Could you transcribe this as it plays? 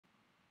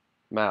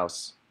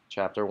MAUS,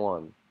 Chapter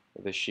 1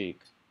 The Sheik.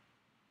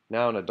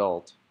 Now an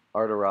adult,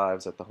 Art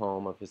arrives at the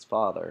home of his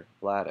father,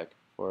 Vladik,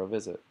 for a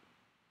visit.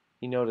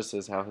 He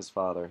notices how his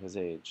father has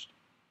aged.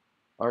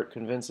 Art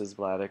convinces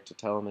Vladik to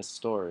tell him his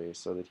story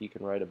so that he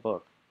can write a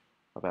book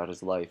about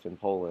his life in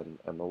Poland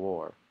and the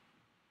war.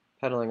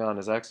 Pedaling on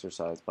his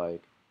exercise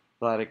bike,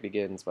 Vladik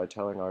begins by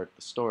telling Art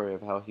the story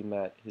of how he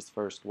met his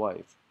first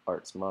wife,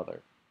 Art's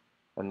mother,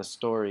 and the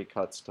story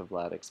cuts to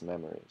Vladik's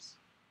memories.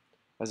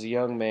 As a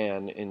young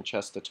man in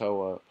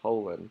Częstochowa,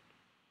 Poland,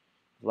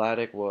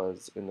 Vladik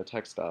was in the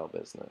textile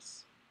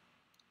business.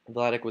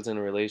 Vladik was in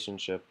a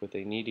relationship with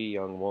a needy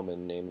young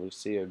woman named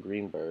Lucia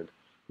Greenberg,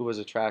 who was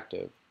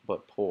attractive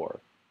but poor.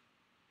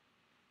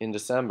 In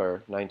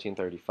December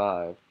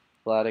 1935,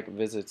 Vladik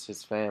visits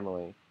his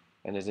family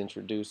and is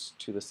introduced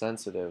to the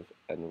sensitive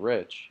and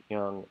rich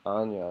young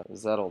Anya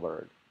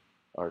Zettelberg,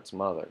 Art's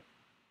mother.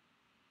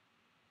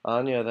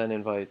 Anya then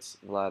invites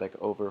Vladik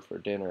over for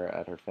dinner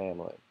at her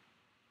family.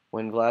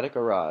 When Vladik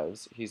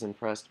arrives, he's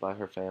impressed by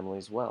her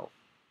family's wealth,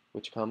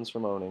 which comes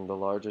from owning the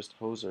largest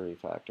hosiery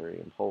factory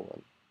in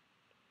Poland.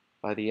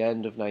 By the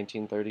end of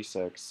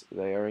 1936,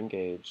 they are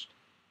engaged,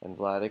 and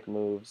Vladik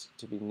moves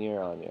to be near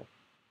Anya.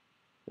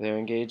 Their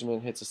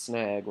engagement hits a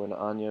snag when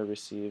Anya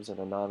receives an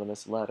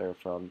anonymous letter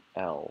from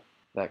L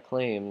that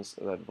claims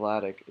that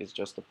Vladik is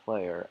just a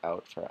player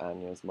out for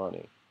Anya's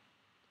money.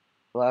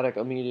 Vladik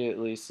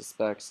immediately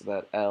suspects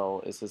that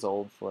L is his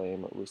old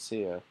flame,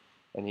 Lucia,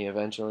 and he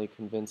eventually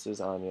convinces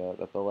Anya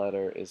that the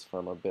letter is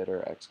from a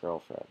bitter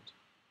ex-girlfriend.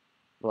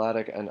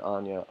 Vladik and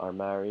Anya are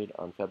married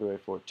on February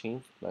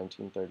 14,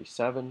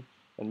 1937,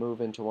 and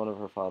move into one of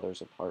her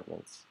father's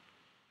apartments.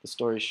 The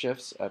story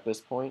shifts at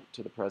this point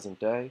to the present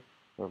day,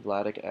 where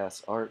Vladik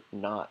asks Art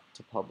not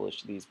to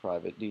publish these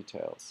private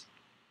details.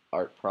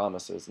 Art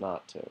promises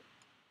not to.